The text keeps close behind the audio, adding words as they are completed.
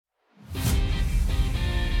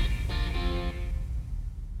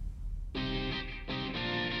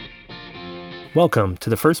Welcome to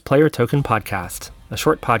the First Player Token Podcast, a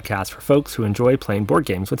short podcast for folks who enjoy playing board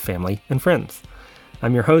games with family and friends.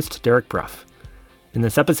 I'm your host, Derek Bruff. In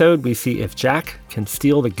this episode, we see if Jack can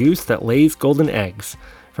steal the goose that lays golden eggs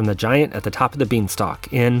from the giant at the top of the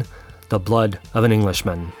beanstalk in The Blood of an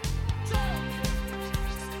Englishman.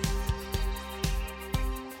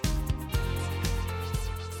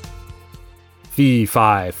 Fee,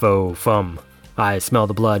 fi, fo, fum. I smell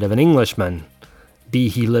the blood of an Englishman. Be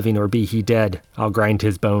he living or be he dead, I'll grind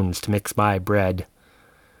his bones to mix my bread.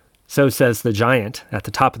 So says the giant at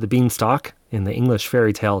the top of the beanstalk in the English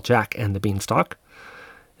fairy tale Jack and the Beanstalk.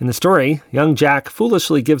 In the story, young Jack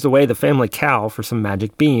foolishly gives away the family cow for some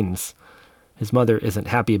magic beans. His mother isn't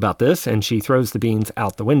happy about this, and she throws the beans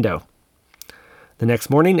out the window. The next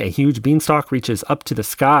morning, a huge beanstalk reaches up to the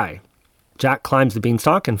sky. Jack climbs the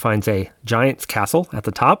beanstalk and finds a giant's castle at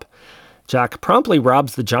the top. Jack promptly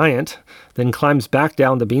robs the giant, then climbs back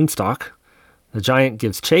down the beanstalk. The giant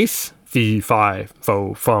gives chase, fee, fi,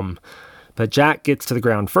 fo, fum. But Jack gets to the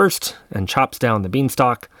ground first and chops down the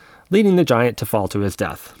beanstalk, leading the giant to fall to his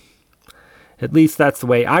death. At least that's the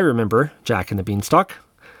way I remember Jack and the Beanstalk.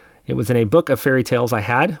 It was in a book of fairy tales I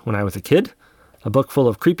had when I was a kid, a book full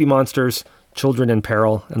of creepy monsters, children in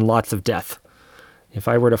peril, and lots of death. If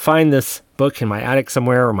I were to find this book in my attic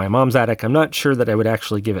somewhere or my mom's attic, I'm not sure that I would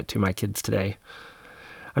actually give it to my kids today.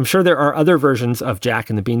 I'm sure there are other versions of Jack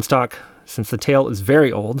and the Beanstalk, since the tale is very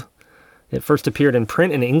old. It first appeared in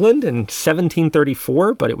print in England in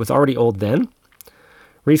 1734, but it was already old then.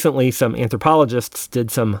 Recently, some anthropologists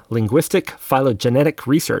did some linguistic phylogenetic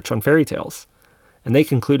research on fairy tales, and they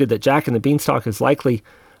concluded that Jack and the Beanstalk is likely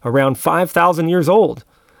around 5,000 years old,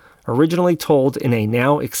 originally told in a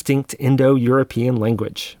now extinct Indo-European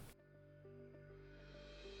language.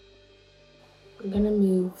 I'm gonna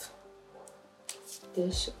move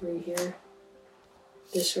this right here,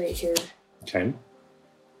 this right here, Okay.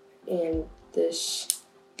 and this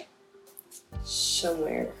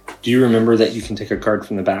somewhere. Do you remember that you can take a card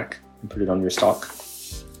from the back and put it on your stalk?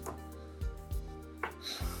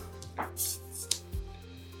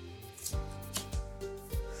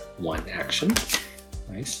 One action.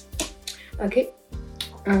 Nice. Okay.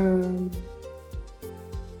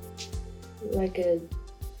 Like a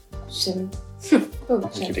 7. You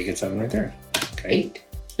can take it 7 right there. Okay. 8.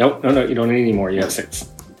 No, you don't need any more. You have 6.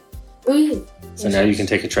 Oh, yeah. So now you can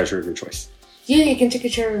take a treasure of your choice. Yeah, you can take a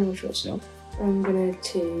chair and choice. Yep. I'm gonna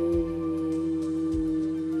take...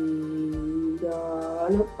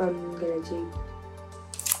 nope, I'm gonna take...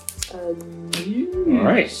 All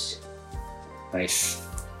right. Nice.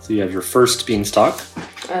 So you have your first beanstalk.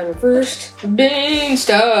 I'm first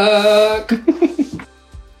beanstalk!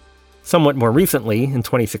 Somewhat more recently, in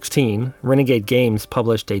 2016, Renegade Games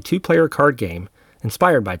published a 2-player card game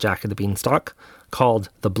inspired by Jack and the Beanstalk called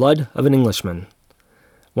The Blood of an Englishman.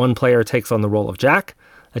 One player takes on the role of Jack,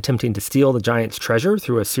 attempting to steal the giant's treasure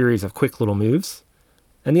through a series of quick little moves,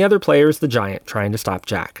 and the other player is the giant trying to stop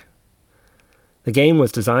Jack. The game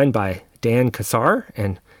was designed by Dan Kassar,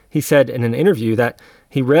 and he said in an interview that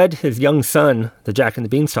he read his young son the Jack and the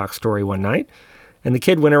Beanstalk story one night, and the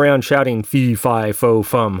kid went around shouting fee, fi, fo,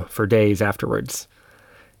 fum for days afterwards.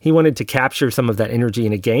 He wanted to capture some of that energy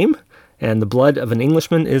in a game, and The Blood of an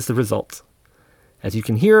Englishman is the result. As you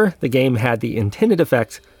can hear, the game had the intended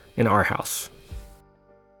effect in our house.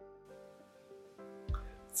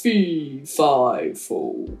 Fee, fi,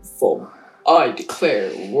 fo, fum. I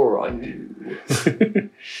declare war on you.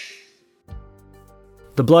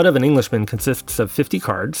 The Blood of an Englishman consists of 50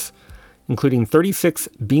 cards, including 36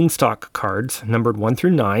 beanstalk cards numbered 1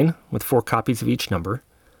 through 9, with 4 copies of each number.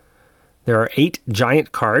 There are 8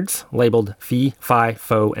 giant cards labeled fee, fi,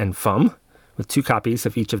 fo, and fum, with 2 copies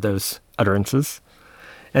of each of those utterances,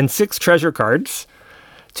 and 6 treasure cards,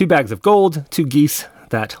 2 bags of gold, 2 geese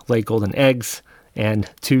that lay golden eggs,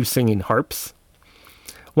 and 2 singing harps.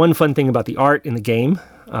 One fun thing about the art in the game,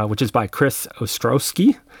 which is by Chris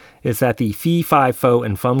Ostrowski, is that the fee, fi, fo,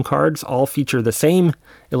 and fum cards all feature the same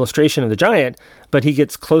illustration of the giant, but he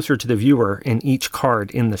gets closer to the viewer in each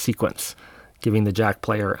card in the sequence, giving the Jack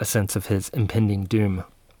player a sense of his impending doom.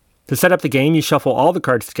 To set up the game, you shuffle all the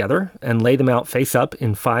cards together and lay them out face up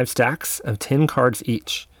in 5 stacks of 10 cards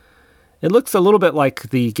each. It looks a little bit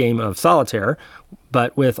like the game of solitaire,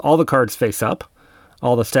 but with all the cards face up,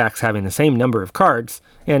 all the stacks having the same number of cards,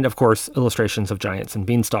 and of course, illustrations of giants and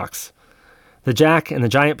beanstalks. The Jack and the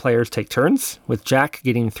giant players take turns, with Jack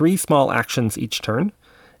getting 3 small actions each turn,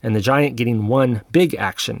 and the giant getting 1 big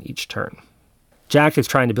action each turn. Jack is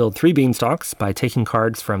trying to build 3 beanstalks by taking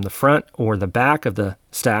cards from the front or the back of the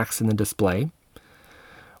stacks in the display.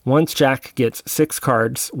 Once Jack gets 6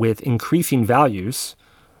 cards with increasing values,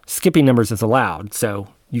 skipping numbers is allowed. So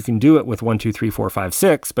you can do it with 1, 2, 3, 4, 5,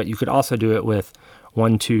 6, but you could also do it with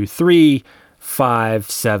 1, 2, 3,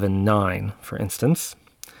 5, 7, 9, for instance.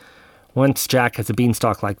 Once Jack has a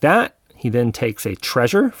beanstalk like that, he then takes a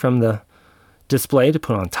treasure from the display to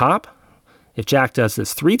put on top. If Jack does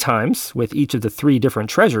this 3 times with each of the 3 different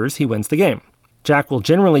treasures, he wins the game. Jack will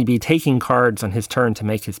generally be taking cards on his turn to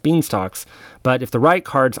make his beanstalks, but if the right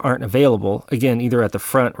cards aren't available, again, either at the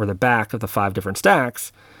front or the back of the 5 different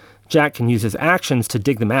stacks, Jack can use his actions to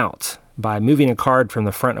dig them out by moving a card from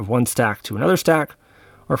the front of one stack to another stack,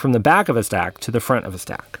 or from the back of a stack to the front of a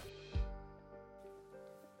stack.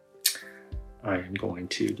 I am going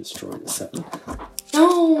to destroy the 7.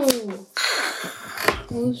 No!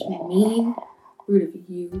 That was mean. Rude of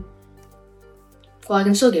you. Well, I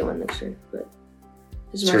can still get one next turn, but...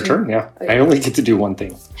 It's your turn, yeah. Okay. I only get to do one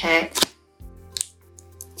thing. Hack.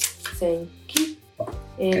 Thank you.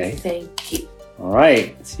 And thank you.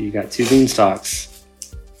 Alright, so you got 2 beanstalks.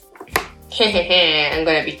 I'm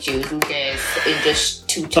gonna beat you guys in just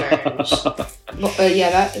 2 turns.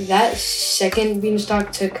 Yeah, that second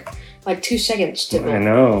beanstalk took like 2 seconds to build. I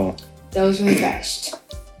know. That was really fast.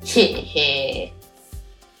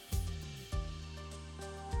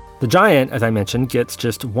 The giant, as I mentioned, gets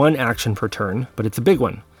just 1 action per turn, but it's a big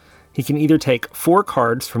one. He can either take 4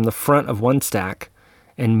 cards from the front of one stack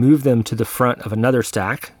and move them to the front of another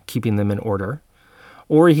stack, keeping them in order,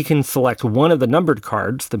 or he can select one of the numbered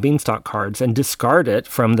cards, the beanstalk cards, and discard it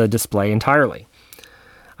from the display entirely.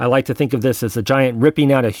 I like to think of this as the giant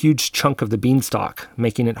ripping out a huge chunk of the beanstalk,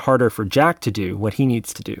 making it harder for Jack to do what he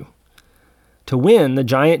needs to do. To win, the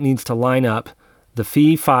giant needs to line up the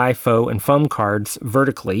fee, fi, fo, and fum cards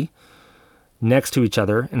vertically next to each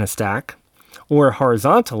other in a stack, or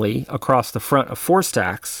horizontally across the front of 4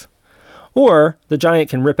 stacks, or the giant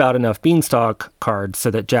can rip out enough beanstalk cards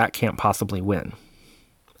so that Jack can't possibly win.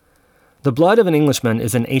 The Blood of an Englishman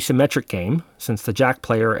is an asymmetric game, since the Jack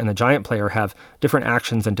player and the giant player have different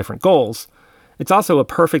actions and different goals. It's also a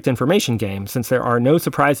perfect information game, since there are no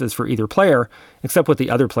surprises for either player except what the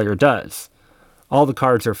other player does. All the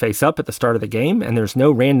cards are face up at the start of the game, and there's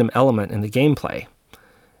no random element in the gameplay.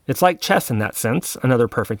 It's like chess in that sense, another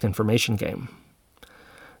perfect information game.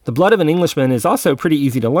 The Blood of an Englishman is also pretty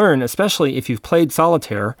easy to learn, especially if you've played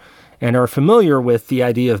solitaire and are familiar with the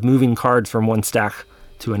idea of moving cards from one stack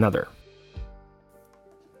to another.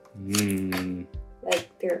 Like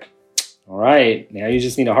there. All right, now you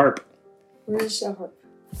just need a harp. Where's the harp?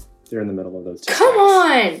 They're in the middle of those 2. Come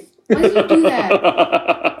on! Why did you do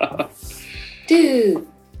that? Dude,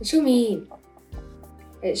 that's so mean.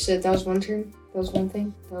 Wait, so that was 1 turn? That was 1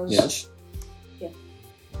 thing? That was... Yes. Yeah.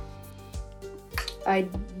 I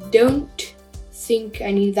don't think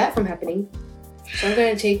I need that from happening. So I'm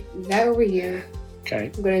going to take that over here. Okay.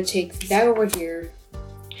 I'm going to take that over here.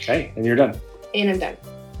 Okay, and you're done. And I'm done.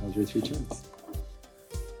 Those are your 3 turns.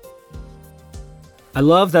 I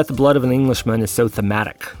love that the Blood of an Englishman is so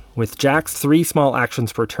thematic. With Jack's 3 small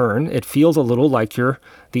actions per turn, it feels a little like you're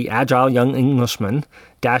the agile young Englishman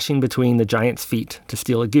dashing between the giant's feet to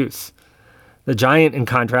steal a goose. The giant, in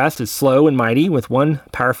contrast, is slow and mighty with 1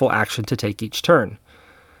 powerful action to take each turn.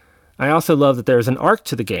 I also love that there's an arc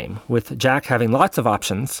to the game, with Jack having lots of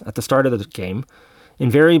options at the start of the game,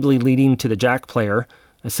 invariably leading to the Jack player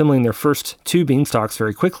assembling their first 2 beanstalks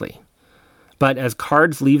very quickly. But as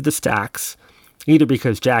cards leave the stacks, either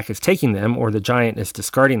because Jack is taking them or the giant is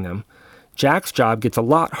discarding them, Jack's job gets a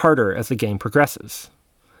lot harder as the game progresses.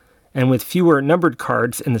 And with fewer numbered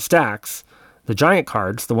cards in the stacks, the giant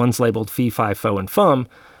cards, the ones labeled fee, fi, fo, and fum,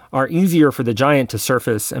 are easier for the giant to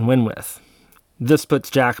surface and win with. This puts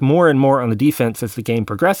Jack more and more on the defense as the game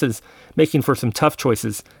progresses, making for some tough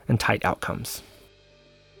choices and tight outcomes.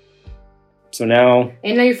 So now...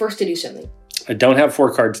 And now you're forced to do something. I don't have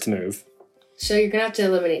 4 cards to move. So you're going to have to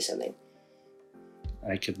eliminate something.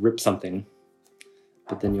 I could rip something,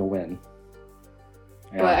 but then you'll win.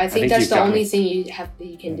 Yeah, but I think that's the only thing you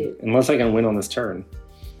can do. Unless I can win on this turn.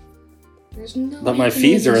 There's no But my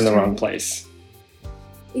fees are in the wrong place.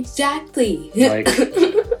 Exactly.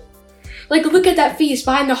 Like, look at that fees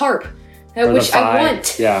behind the harp, which I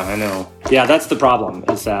want. Yeah, I know. Yeah, that's the problem,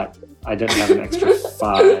 is that I didn't have an extra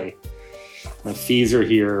fi. My fees are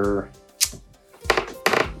here.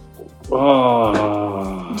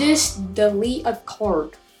 Oh. Just delete a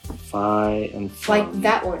card. Fi and fum. Like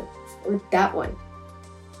that one. Or that one.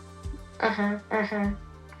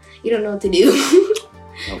 You don't know what to do.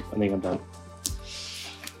 Nope, I think I'm done.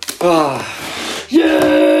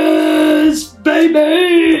 Yes,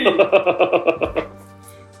 baby!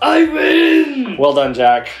 I win! Well done,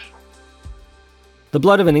 Jack. The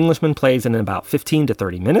Blood of an Englishman plays in about 15 to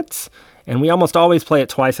 30 minutes, And we almost always play it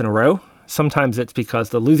twice in a row. Sometimes it's because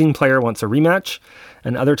the losing player wants a rematch,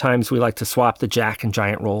 and other times we like to swap the jack and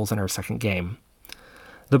giant rolls in our second game.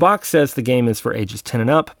 The box says the game is for ages 10 and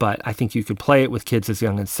up, but I think you could play it with kids as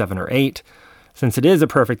young as 7 or 8. Since it is a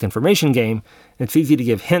perfect information game, it's easy to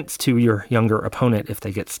give hints to your younger opponent if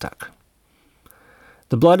they get stuck.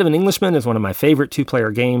 The Blood of an Englishman is one of my favorite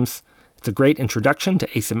 2-player games. It's a great introduction to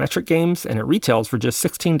asymmetric games, and it retails for just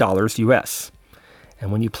 $16 US.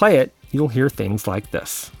 And when you play it, you'll hear things like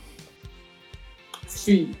this.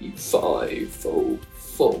 3, 5, 4,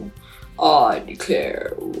 4. I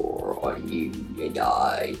declare war on you, and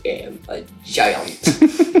I am a giant.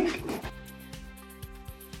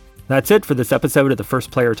 That's it for this episode of the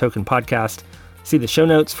First Player Token podcast. See the show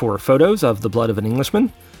notes for photos of The Blood of an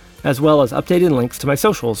Englishman, as well as updated links to my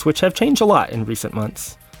socials, which have changed a lot in recent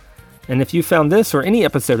months. And if you found this or any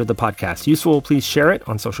episode of the podcast useful, please share it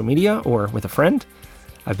on social media or with a friend.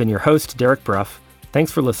 I've been your host, Derek Bruff.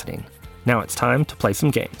 Thanks for listening. Now it's time to play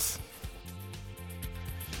some games.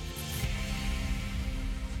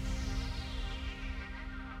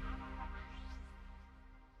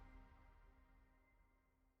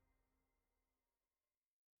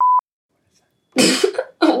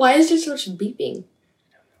 Why is there so much beeping?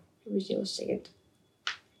 Let me see a second.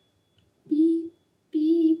 Beep,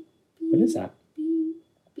 beep, beep. What is that? Beep,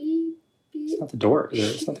 beep, beep. It's not the door.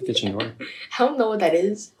 It's not the kitchen door. I don't know what that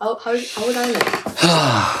is. How would I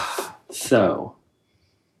know? So.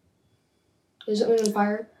 Is something on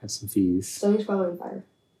fire? Have some fees. Something's probably on fire.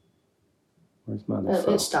 Where's my other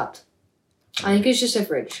phone? It stopped. I think it's just a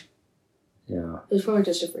fridge. Yeah. It's probably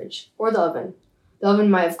just a fridge. Or the oven. The oven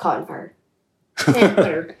might have caught on fire.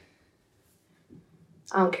 Whatever.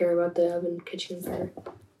 I don't care about the oven catching fire.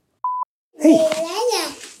 Hey!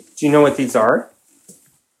 Do you know what these are?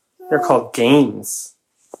 They're called games.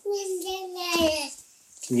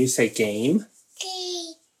 Can you say game?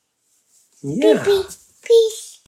 Yeah.